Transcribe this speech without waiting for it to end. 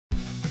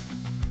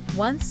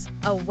Once,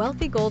 a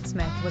wealthy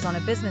goldsmith was on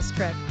a business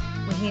trip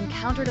when he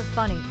encountered a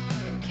funny,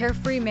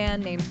 carefree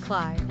man named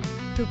Clyde,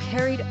 who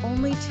carried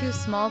only two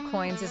small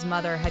coins his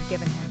mother had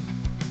given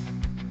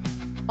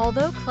him.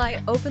 Although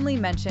Clyde openly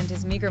mentioned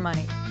his meager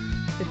money,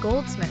 the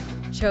goldsmith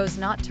chose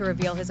not to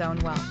reveal his own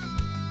wealth.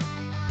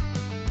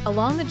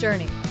 Along the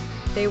journey,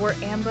 they were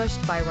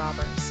ambushed by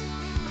robbers.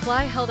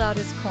 Clyde held out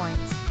his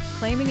coins,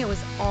 claiming it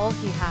was all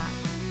he had.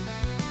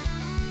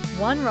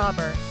 One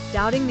robber,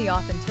 doubting the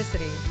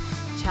authenticity,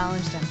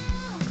 challenged him.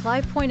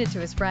 Clyde pointed to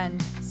his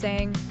friend,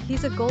 saying,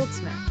 "He's a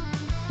goldsmith.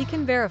 He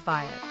can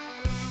verify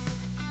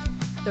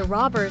it." The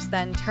robbers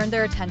then turned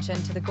their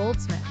attention to the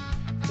goldsmith,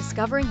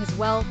 discovering his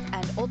wealth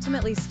and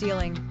ultimately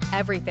stealing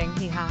everything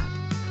he had.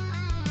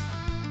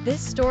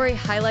 This story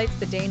highlights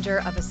the danger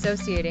of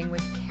associating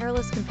with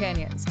careless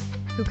companions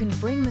who can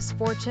bring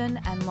misfortune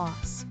and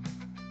loss.